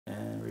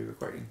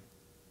recording.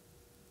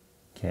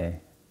 Okay.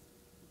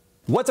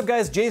 What's up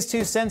guys,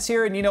 JayzTwoCents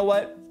here, and you know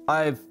what?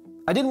 I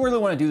didn't really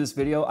want to do this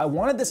video. I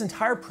wanted this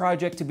entire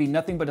project to be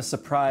nothing but a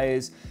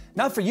surprise,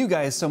 not for you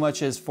guys so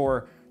much as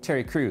for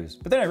Terry Crews.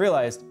 But then I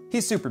realized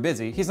he's super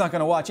busy. He's not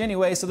gonna watch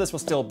anyway, so this will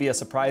still be a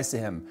surprise to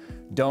him.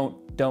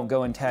 Don't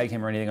go and tag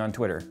him or anything on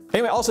Twitter.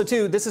 Anyway, also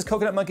too, this is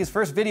Coconut Monkey's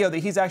first video that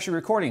he's actually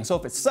recording, so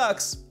if it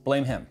sucks,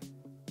 blame him.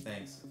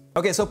 Thanks.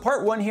 Okay, so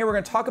part one here, we're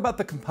gonna talk about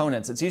the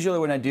components. It's usually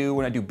when I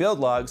do build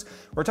logs,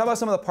 we're talking about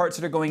some of the parts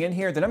that are going in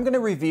here, then I'm gonna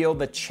reveal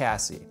the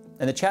chassis.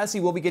 And the chassis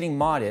will be getting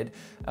modded.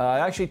 I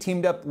actually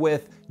teamed up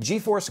with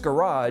GeForce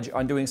Garage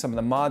on doing some of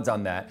the mods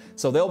on that.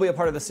 So they'll be a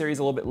part of the series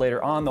a little bit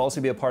later on. They'll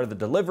also be a part of the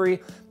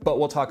delivery, but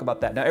we'll talk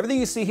about that. Now, everything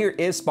you see here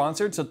is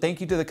sponsored, so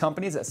thank you to the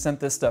companies that sent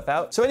this stuff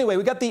out. So anyway,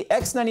 we got the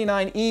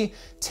X99E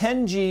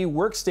 10G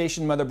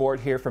workstation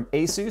motherboard here from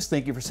Asus.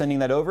 Thank you for sending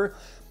that over.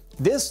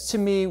 This to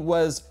me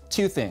was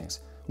two things.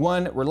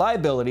 One,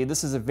 reliability.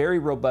 This is a very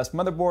robust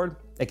motherboard.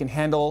 It can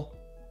handle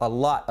a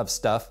lot of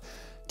stuff.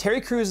 Terry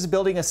Crews is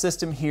building a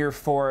system here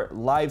for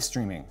live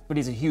streaming, but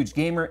he's a huge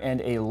gamer and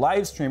a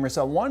live streamer,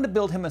 so I wanted to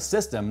build him a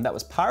system that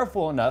was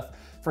powerful enough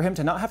for him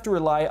to not have to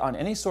rely on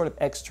any sort of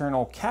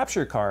external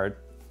capture card,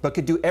 but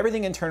could do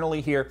everything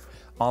internally here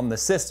on the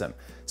system.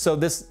 So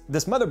this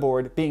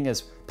motherboard, being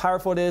as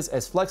powerful it is,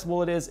 as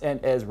flexible it is,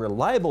 and as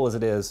reliable as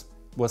it is,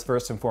 was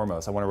first and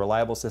foremost. I want a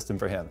reliable system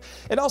for him.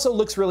 It also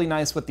looks really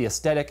nice with the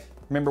aesthetic.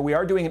 Remember, we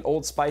are doing an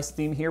Old Spice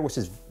theme here, which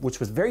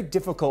was very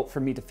difficult for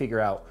me to figure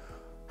out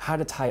how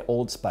to tie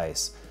Old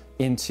Spice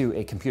into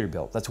a computer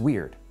build. That's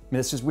weird. I mean,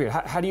 it's just weird.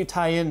 How do you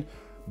tie in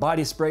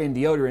body spray and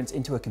deodorants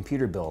into a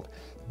computer build?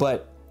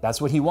 But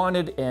that's what he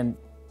wanted, and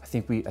I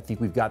think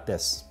we've got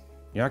this.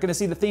 You're not gonna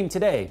see the theme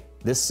today.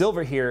 This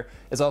silver here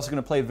is also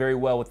gonna play very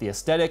well with the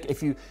aesthetic.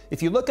 If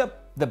you look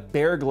up the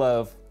Bear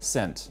Glove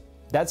scent,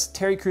 that's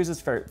Terry Crews'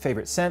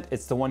 favorite scent.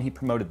 It's the one he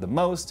promoted the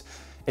most.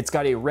 It's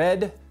got a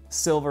red,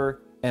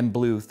 silver, and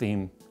blue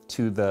theme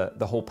to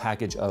the whole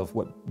package of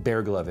what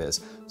Bear Glove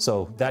is.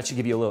 So that should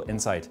give you a little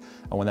insight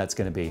on what that's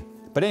gonna be.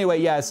 But anyway,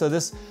 yeah, so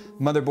this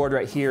motherboard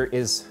right here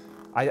is,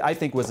 I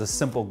think was a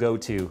simple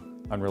go-to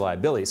on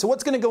reliability. So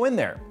what's gonna go in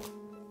there?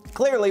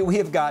 Clearly, we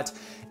have got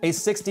a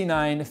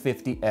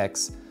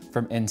 6950X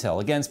from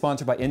Intel. Again,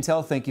 sponsored by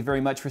Intel. Thank you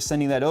very much for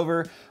sending that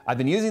over. I've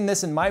been using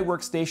this in my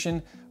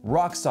workstation,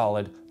 rock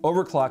solid,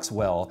 overclocks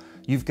well.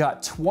 You've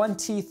got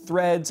 20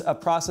 threads of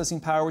processing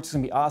power, which is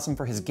gonna be awesome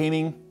for his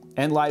gaming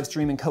and live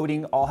stream and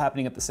coding all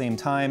happening at the same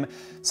time.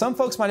 Some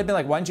folks might have been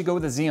like, why didn't you go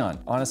with a Xeon?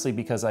 Honestly,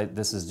 because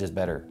this is just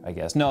better, I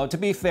guess. No, to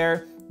be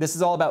fair, this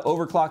is all about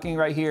overclocking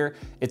right here.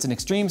 It's an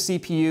extreme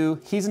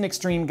CPU. He's an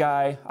extreme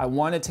guy. I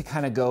wanted to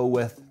kind of go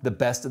with the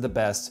best of the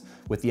best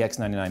with the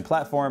X99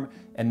 platform,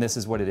 and this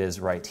is what it is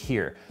right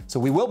here. So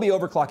we will be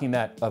overclocking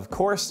that, of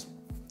course.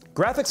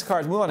 Graphics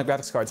cards, move on to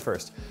graphics cards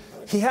first.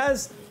 He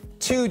has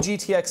two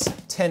GTX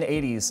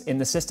 1080s in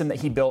the system that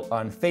he built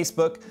on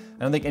Facebook.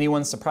 I don't think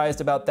anyone's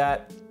surprised about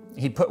that.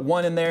 He put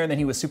one in there and then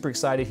he was super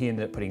excited. He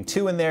ended up putting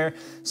two in there.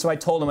 So I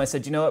told him, I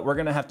said, you know what, we're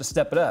gonna have to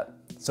step it up.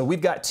 So we've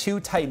got two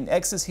Titan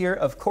X's here,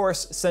 of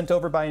course, sent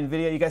over by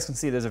NVIDIA. You guys can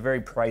see there's a very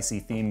pricey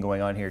theme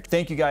going on here.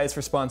 Thank you guys for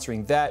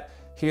sponsoring that.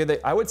 Here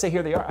I would say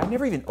here they are. I've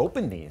never even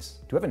opened these.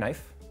 Do you have a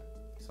knife?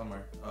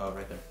 Somewhere,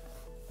 right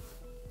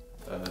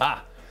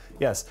there.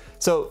 Yes.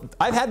 So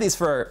I've had these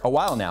for a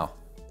while now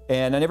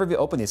and I never even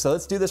opened these. So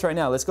let's do this right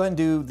now. Let's go ahead and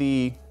do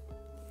the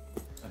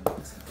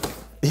unboxing.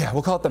 Yeah,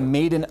 we'll call it the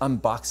maiden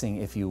unboxing,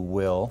 if you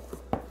will,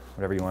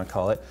 whatever you want to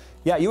call it.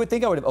 Yeah, you would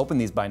think I would have opened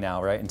these by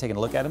now, right? And taken a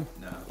look at them?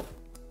 No.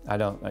 I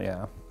don't,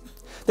 yeah.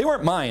 They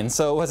weren't mine,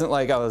 so it wasn't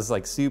like I was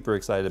like super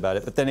excited about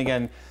it. But then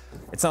again,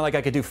 it's not like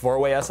I could do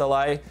 4-way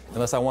SLI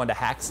unless I wanted to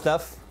hack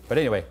stuff. But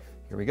anyway,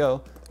 here we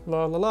go.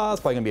 La la la,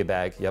 it's probably gonna be a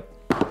bag, yep.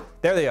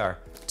 There they are,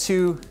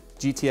 two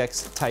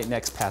GTX Titan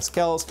X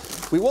Pascals.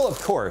 We will, of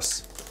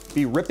course,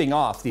 be ripping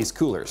off these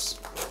coolers.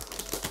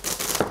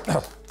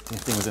 Oh, the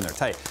thing was in there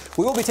tight.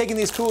 We will be taking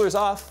these coolers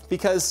off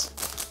because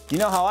you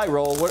know how I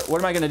roll. What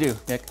am I gonna do,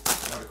 Nick?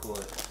 Not a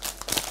cooler.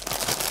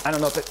 I don't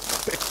know if it,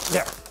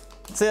 there.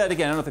 Say that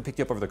again, I don't know if it picked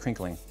you up over the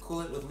crinkling.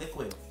 Cool it with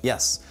liquid.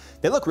 Yes,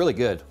 they look really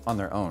good on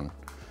their own.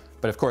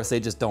 But of course they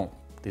just don't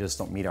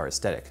meet our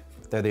aesthetic.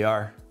 There they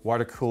are,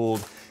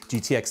 water-cooled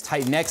GTX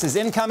Titan X is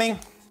incoming.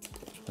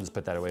 I'll just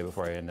put that away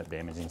before I end up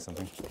damaging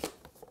something.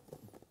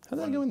 How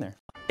did that go in there?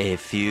 A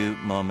few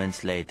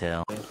moments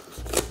later.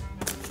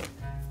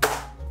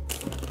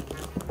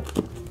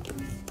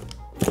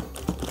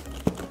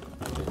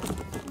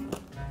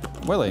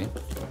 Really?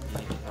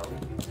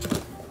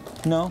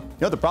 No. You know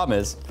what the problem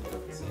is?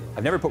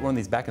 I've never put one of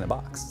these back in the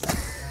box.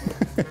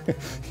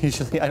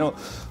 Usually I don't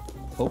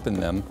open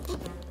them.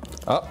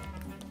 Oh.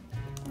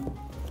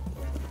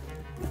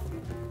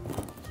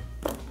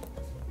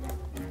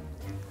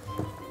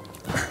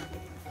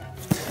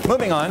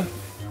 Moving on.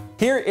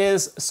 Here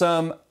is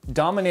some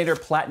Dominator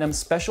Platinum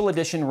Special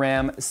Edition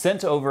RAM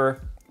sent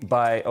over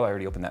by, oh, I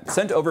already opened that.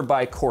 Sent over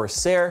by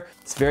Corsair.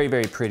 It's very,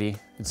 very pretty.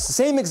 It's the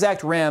same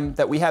exact RAM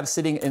that we have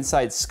sitting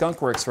inside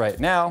Skunkworks right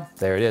now.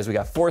 There it is, we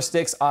got 4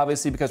 sticks,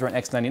 obviously because we're on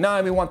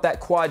X99, we want that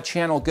quad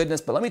channel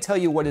goodness, but let me tell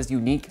you what is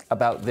unique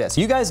about this.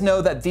 You guys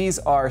know that these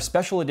are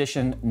special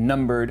edition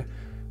numbered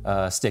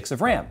sticks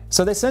of RAM.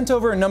 So they sent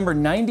over a number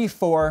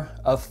 94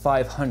 of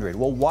 500.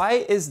 Well,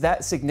 why is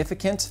that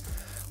significant?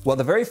 Well,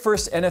 the very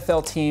first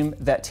NFL team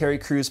that Terry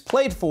Crews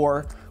played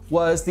for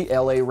was the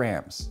LA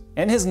Rams,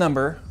 and his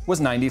number was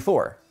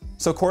 94.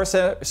 So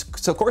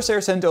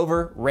Corsair sent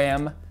over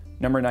RAM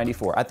number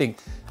 94. I think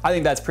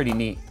that's pretty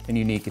neat and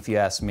unique if you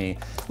ask me.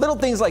 Little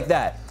things like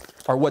that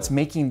are what's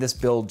making this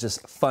build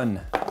just fun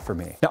for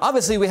me. Now,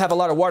 obviously we have a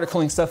lot of water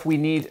cooling stuff we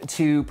need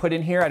to put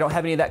in here. I don't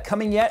have any of that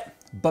coming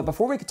yet, but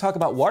before we can talk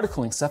about water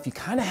cooling stuff, you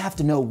kind of have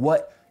to know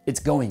what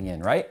it's going in,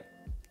 right?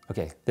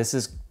 Okay, this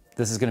is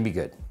gonna be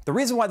good. The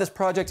reason why this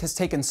project has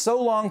taken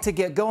so long to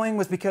get going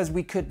was because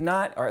we could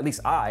not, or at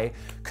least I,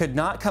 could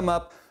not come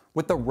up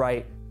with the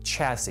right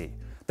chassis.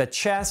 The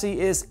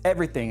chassis is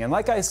everything. And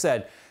like I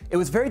said, it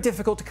was very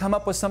difficult to come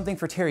up with something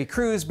for Terry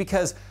Crews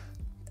because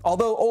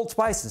although Old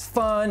Spice is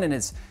fun and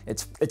it's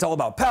all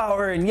about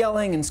power and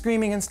yelling and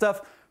screaming and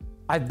stuff,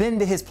 I've been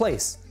to his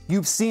place.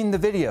 You've seen the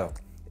video.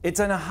 It's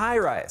in a high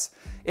rise.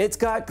 It's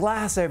got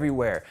glass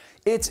everywhere.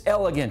 It's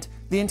elegant.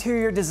 The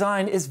interior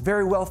design is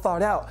very well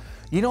thought out.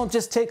 You don't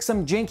just take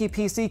some janky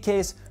PC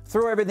case,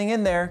 throw everything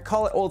in there,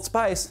 call it Old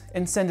Spice,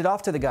 and send it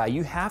off to the guy.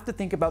 You have to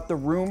think about the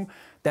room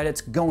that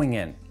it's going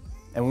in.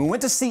 And when we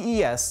went to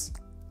CES,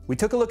 we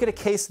took a look at a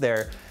case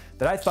there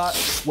that I thought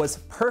was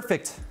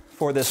perfect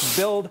for this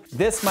build.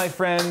 This, my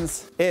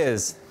friends,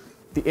 is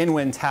the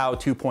Inwin Tau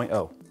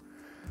 2.0.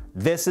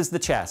 This is the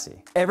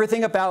chassis.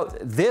 Everything about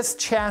this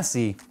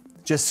chassis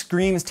just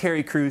screams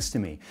Terry Crews to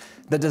me.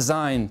 The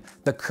design,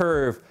 the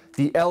curve,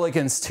 the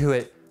elegance to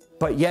it,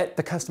 but yet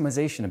the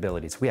customization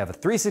abilities. We have a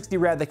 360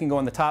 rad that can go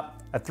on the top,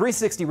 a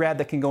 360 rad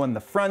that can go in the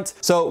front.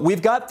 So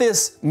we've got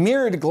this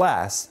mirrored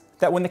glass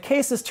that when the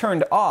case is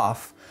turned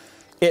off,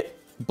 it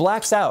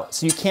blacks out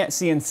so you can't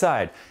see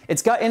inside.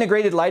 It's got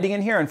integrated lighting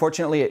in here.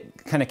 Unfortunately,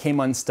 it kind of came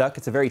unstuck.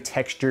 It's a very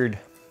textured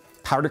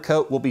powder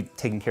coat. We'll be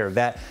taking care of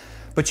that.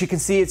 But you can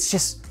see it's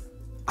just,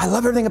 I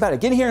love everything about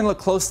it. Get in here and look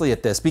closely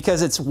at this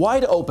because it's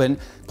wide open,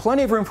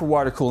 plenty of room for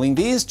water cooling.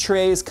 These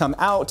trays come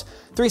out,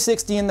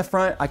 360 in the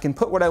front. I can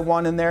put what I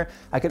want in there.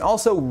 I can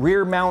also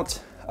rear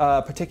mount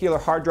particular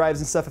hard drives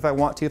and stuff if I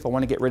want to, if I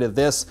want to get rid of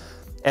this.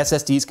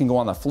 SSDs can go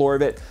on the floor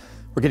of it.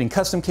 We're getting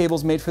custom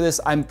cables made for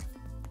this. I'm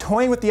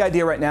toying with the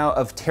idea right now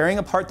of tearing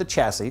apart the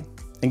chassis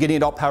and getting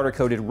it all powder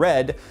coated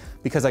red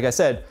because like I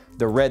said,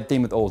 the red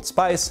theme with Old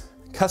Spice,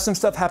 custom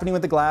stuff happening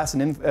with the glass,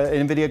 and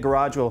NVIDIA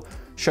Garage will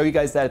show you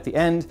guys that at the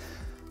end.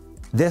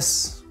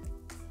 This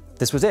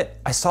was it.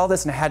 I saw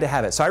this and I had to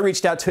have it. So I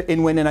reached out to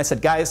Inwin and I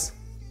said, guys,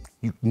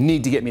 you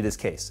need to get me this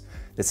case.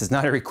 This is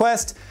not a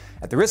request.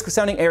 At the risk of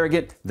sounding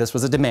arrogant, this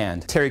was a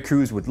demand. Terry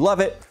Crews would love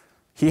it.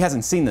 He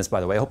hasn't seen this, by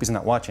the way. I hope he's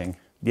not watching.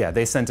 Yeah,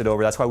 they sent it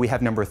over. That's why we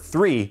have number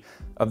 3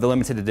 of the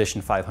limited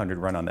edition 500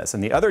 run on this.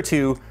 And the other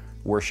 2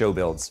 were show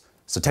builds.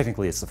 So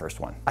technically it's the first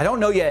one. I don't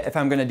know yet if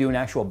I'm gonna do an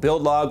actual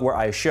build log where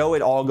I show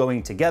it all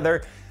going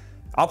together.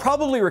 I'll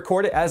probably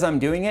record it as I'm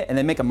doing it and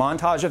then make a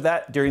montage of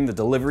that during the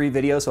delivery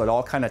video so it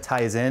all kind of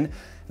ties in.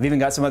 I've even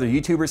got some other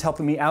YouTubers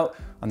helping me out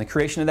on the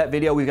creation of that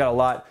video. We've got a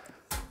lot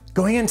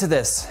going into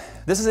this.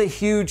 This is a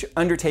huge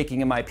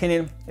undertaking in my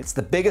opinion. It's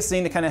the biggest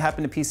thing that kind of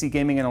happened to PC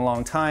gaming in a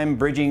long time,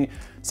 bridging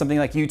something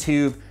like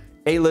YouTube,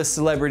 A-list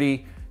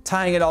celebrity,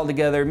 tying it all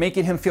together,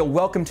 making him feel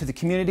welcome to the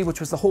community,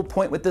 which was the whole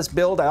point with this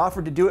build. I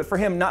offered to do it for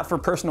him, not for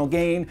personal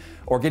gain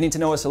or getting to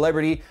know a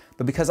celebrity,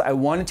 but because I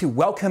wanted to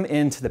welcome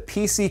into the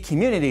PC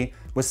community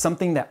with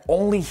something that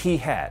only he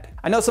had.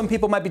 I know some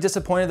people might be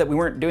disappointed that we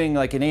weren't doing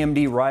like an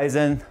AMD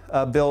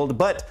Ryzen build,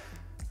 but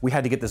we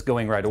had to get this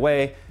going right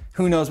away.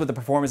 Who knows what the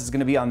performance is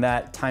gonna be on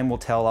that? Time will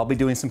tell. I'll be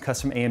doing some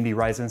custom AMD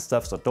Ryzen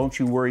stuff, so don't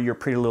you worry your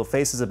pretty little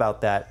faces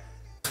about that.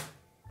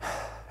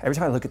 Every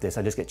time I look at this,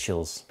 I just get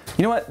chills.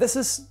 You know what? This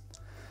is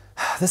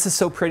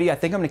so pretty. I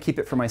think I'm gonna keep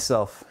it for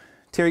myself.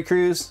 Terry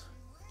Crews,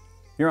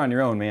 you're on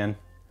your own, man.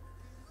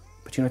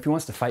 But you know, if he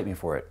wants to fight me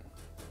for it,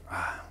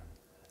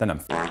 then I'm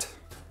f***ed.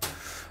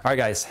 All right,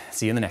 guys,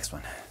 see you in the next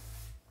one.